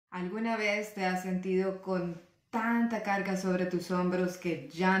¿Alguna vez te has sentido con tanta carga sobre tus hombros que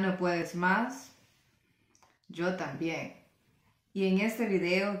ya no puedes más? Yo también. Y en este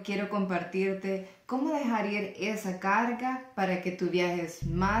video quiero compartirte cómo dejar ir esa carga para que tu viajes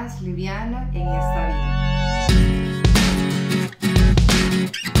más liviano en esta vida.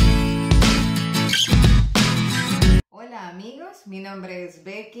 Hola amigos, mi nombre es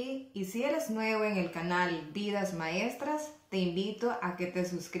Becky y si eres nuevo en el canal Vidas Maestras, te invito a que te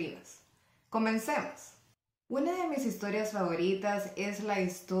suscribas. Comencemos. Una de mis historias favoritas es la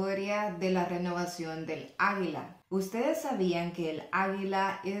historia de la renovación del águila. ¿Ustedes sabían que el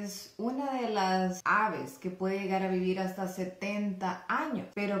águila es una de las aves que puede llegar a vivir hasta 70 años?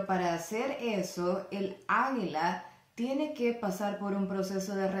 Pero para hacer eso, el águila tiene que pasar por un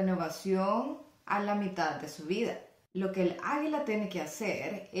proceso de renovación a la mitad de su vida. Lo que el águila tiene que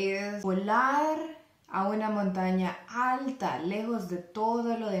hacer es volar a una montaña alta, lejos de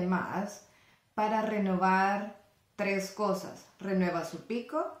todo lo demás, para renovar tres cosas. Renueva su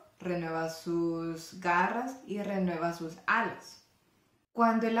pico, renueva sus garras y renueva sus alas.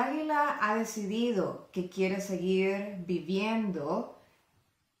 Cuando el águila ha decidido que quiere seguir viviendo,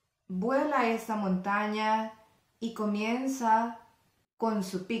 vuela a esta montaña y comienza con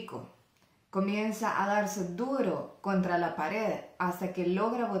su pico. Comienza a darse duro contra la pared hasta que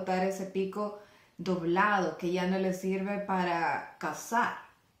logra botar ese pico doblado que ya no le sirve para cazar.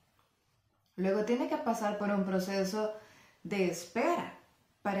 Luego tiene que pasar por un proceso de espera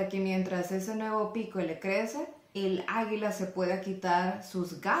para que mientras ese nuevo pico le crece, el águila se pueda quitar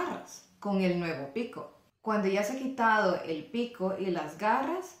sus garras con el nuevo pico. Cuando ya se ha quitado el pico y las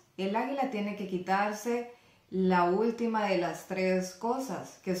garras, el águila tiene que quitarse la última de las tres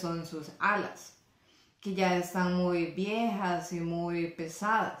cosas, que son sus alas, que ya están muy viejas y muy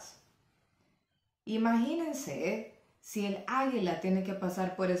pesadas. Imagínense si el águila tiene que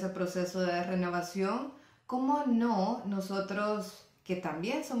pasar por ese proceso de renovación, ¿cómo no nosotros, que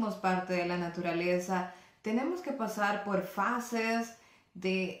también somos parte de la naturaleza, tenemos que pasar por fases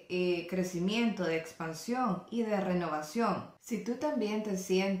de crecimiento, de expansión y de renovación? Si tú también te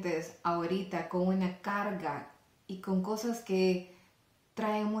sientes ahorita con una carga y con cosas que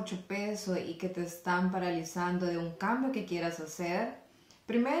traen mucho peso y que te están paralizando de un cambio que quieras hacer,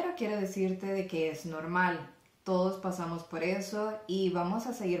 primero quiero decirte de que es normal. Todos pasamos por eso y vamos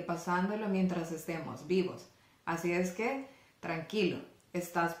a seguir pasándolo mientras estemos vivos. Así es que, tranquilo,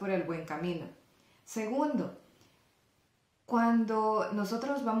 estás por el buen camino. Segundo, cuando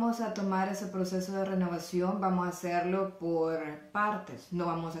nosotros vamos a tomar ese proceso de renovación, vamos a hacerlo por partes. No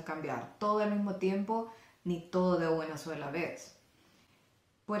vamos a cambiar todo al mismo tiempo ni todo de una sola vez.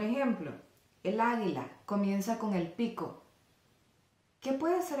 Por ejemplo, el águila comienza con el pico. ¿Qué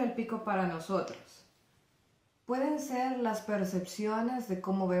puede ser el pico para nosotros? Pueden ser las percepciones de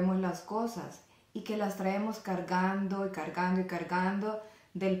cómo vemos las cosas y que las traemos cargando y cargando y cargando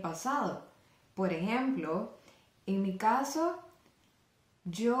del pasado. Por ejemplo, en mi caso,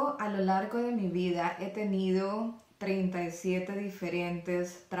 yo a lo largo de mi vida he tenido 37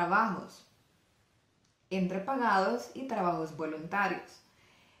 diferentes trabajos, entre pagados y trabajos voluntarios.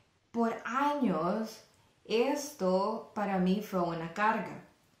 Por años, esto para mí fue una carga.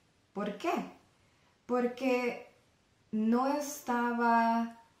 ¿Por qué? Porque no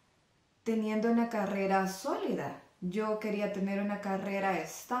estaba teniendo una carrera sólida. Yo quería tener una carrera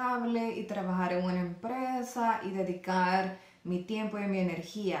estable y trabajar en una empresa y dedicar mi tiempo y mi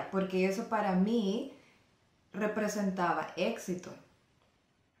energía, porque eso para mí representaba éxito.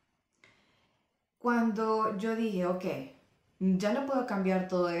 Cuando yo dije, ok, ya no puedo cambiar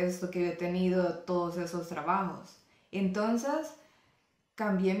todo esto que he tenido, todos esos trabajos, entonces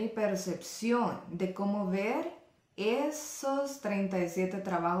cambié mi percepción de cómo ver esos 37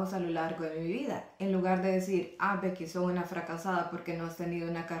 trabajos a lo largo de mi vida. En lugar de decir, Becky, soy una fracasada porque no has tenido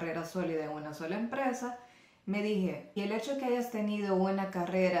una carrera sólida en una sola empresa, me dije, y el hecho de que hayas tenido una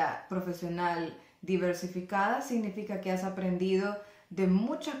carrera profesional diversificada significa que has aprendido de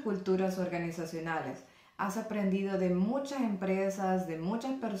muchas culturas organizacionales, has aprendido de muchas empresas, de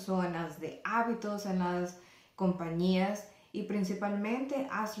muchas personas, de hábitos en las compañías, y principalmente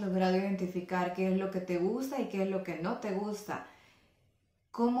has logrado identificar qué es lo que te gusta y qué es lo que no te gusta,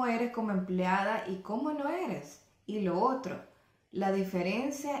 cómo eres como empleada y cómo no eres. Y lo otro, la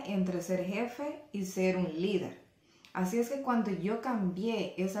diferencia entre ser jefe y ser un líder. Así es que cuando yo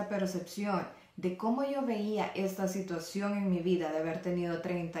cambié esa percepción de cómo yo veía esta situación en mi vida, de haber tenido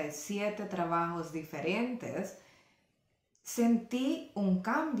 37 trabajos diferentes, sentí un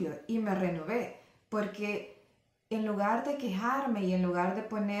cambio y me renové, porque en lugar de quejarme y en lugar de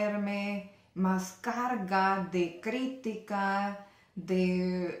ponerme más carga de crítica,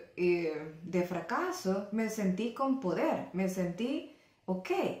 de fracaso, me sentí con poder, me sentí, ok,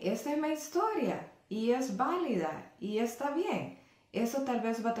 esta es mi historia y es válida y está bien. Eso tal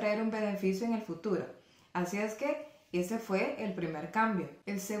vez va a traer un beneficio en el futuro. Así es que ese fue el primer cambio.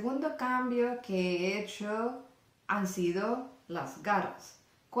 El segundo cambio que he hecho han sido las garras.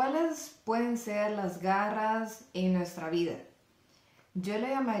 ¿Cuáles pueden ser las garras en nuestra vida? Yo le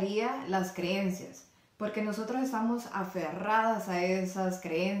llamaría las creencias, porque nosotros estamos aferradas a esas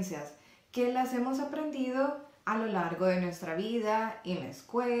creencias que las hemos aprendido a lo largo de nuestra vida, en la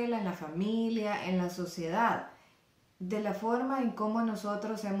escuela, en la familia, en la sociedad, de la forma en cómo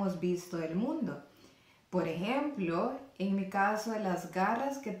nosotros hemos visto el mundo. Por ejemplo, en mi caso, las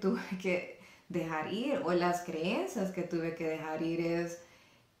garras que tuve que dejar ir o las creencias que tuve que dejar ir es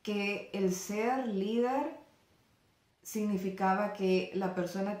que el ser líder significaba que la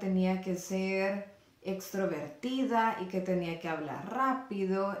persona tenía que ser extrovertida y que tenía que hablar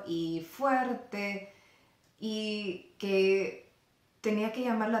rápido y fuerte y que tenía que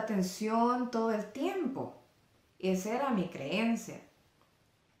llamar la atención todo el tiempo. Esa era mi creencia.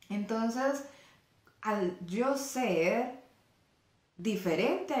 Entonces, al yo ser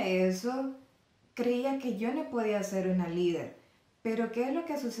diferente a eso, creía que yo no podía ser una líder. Pero ¿qué es lo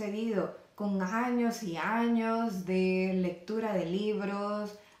que ha sucedido? Con años y años de lectura de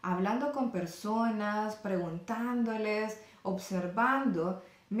libros, hablando con personas, preguntándoles, observando,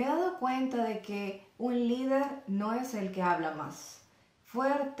 me he dado cuenta de que un líder no es el que habla más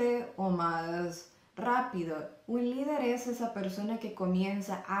fuerte o más rápido. Un líder es esa persona que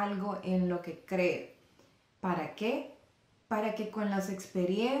comienza algo en lo que cree. ¿Para qué? Para que con las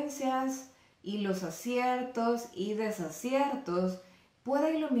experiencias y los aciertos y desaciertos pueda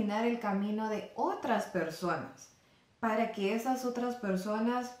iluminar el camino de otras personas, para que esas otras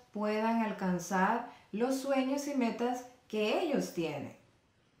personas puedan alcanzar los sueños y metas que ellos tienen.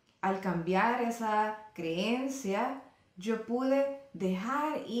 Al cambiar esa creencia, yo pude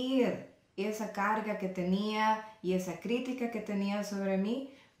dejar ir esa carga que tenía y esa crítica que tenía sobre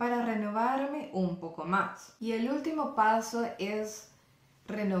mí para renovarme un poco más. Y el último paso es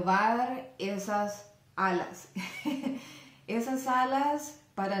renovar esas alas. Esas alas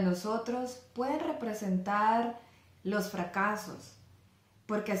para nosotros pueden representar los fracasos,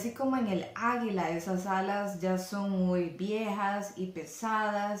 porque así como en el águila esas alas ya son muy viejas y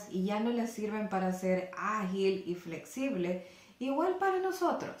pesadas y ya no les sirven para ser ágil y flexible, igual para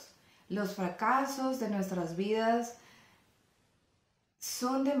nosotros, los fracasos de nuestras vidas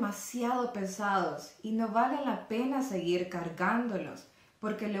son demasiado pesados y no vale la pena seguir cargándolos,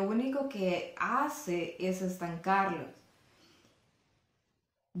 porque lo único que hace es estancarlos.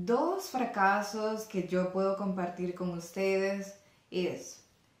 Dos fracasos que yo puedo compartir con ustedes es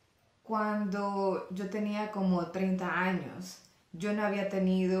cuando yo tenía como 30 años, yo no había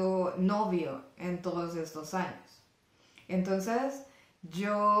tenido novio en todos estos años. Entonces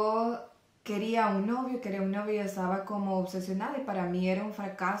yo quería un novio y estaba como obsesionada y para mí era un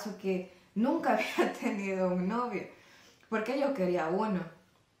fracaso que nunca había tenido un novio, porque yo quería uno.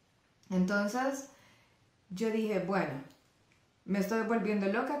 Entonces yo dije, bueno, me estoy volviendo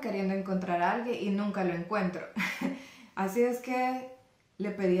loca queriendo encontrar a alguien y nunca lo encuentro. Así es que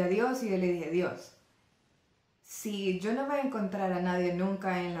le pedí a Dios y yo le dije, Dios, si yo no voy a encontrar a nadie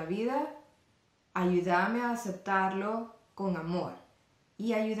nunca en la vida, ayúdame a aceptarlo con amor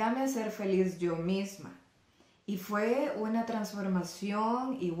y ayúdame a ser feliz yo misma. Y fue una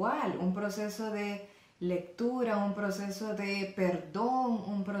transformación igual, un proceso de lectura, un proceso de perdón,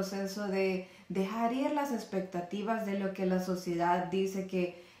 un proceso de dejar ir las expectativas de lo que la sociedad dice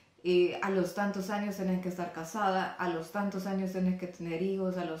que a los tantos años tenés que estar casada, a los tantos años tenés que tener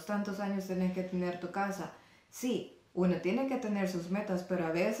hijos, a los tantos años tenés que tener tu casa. Sí, uno tiene que tener sus metas, pero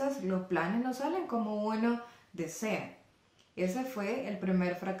a veces los planes no salen como uno desea. Ese fue el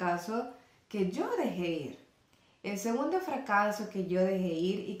primer fracaso que yo dejé ir. El segundo fracaso que yo dejé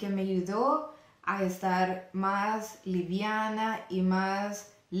ir y que me ayudó a estar más liviana y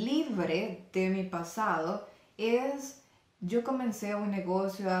más libre de mi pasado es, yo comencé un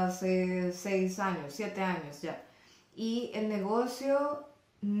negocio hace 6 años, 7 años ya, y el negocio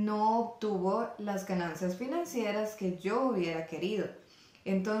no obtuvo las ganancias financieras que yo hubiera querido.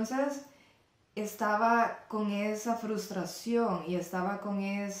 Entonces estaba con esa frustración y estaba con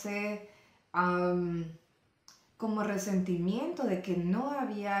ese como resentimiento de que no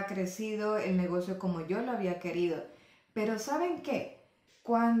había crecido el negocio como yo lo había querido. Pero ¿saben qué?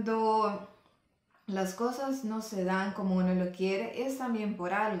 Cuando las cosas no se dan como uno lo quiere, es también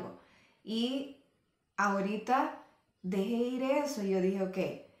por algo. Y ahorita dejé ir eso. Yo dije, ok,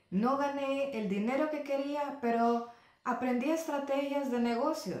 no gané el dinero que quería, pero Aprendí estrategias de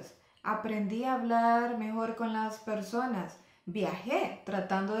negocios, aprendí a hablar mejor con las personas, viajé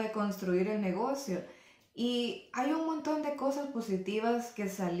tratando de construir el negocio y hay un montón de cosas positivas que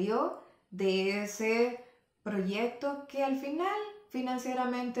salió de ese proyecto que al final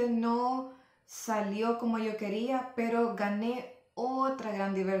financieramente no salió como yo quería, pero gané otra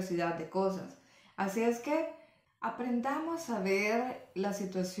gran diversidad de cosas. Así es que aprendamos a ver las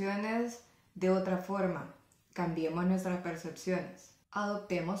situaciones de otra forma. Cambiemos nuestras percepciones.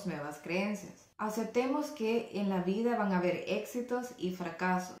 Adoptemos nuevas creencias. Aceptemos que en la vida van a haber éxitos y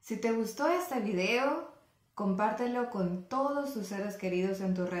fracasos. Si te gustó este video, compártelo con todos tus seres queridos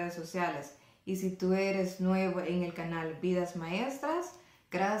en tus redes sociales. Y si tú eres nuevo en el canal Vidas Maestras,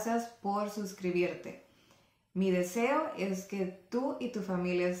 gracias por suscribirte. Mi deseo es que tú y tu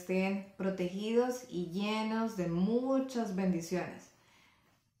familia estén protegidos y llenos de muchas bendiciones.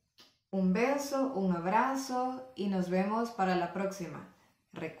 Un beso, un abrazo y nos vemos para la próxima.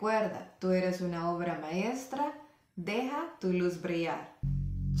 Recuerda, tú eres una obra maestra, deja tu luz brillar.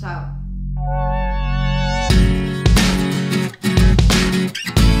 Chao.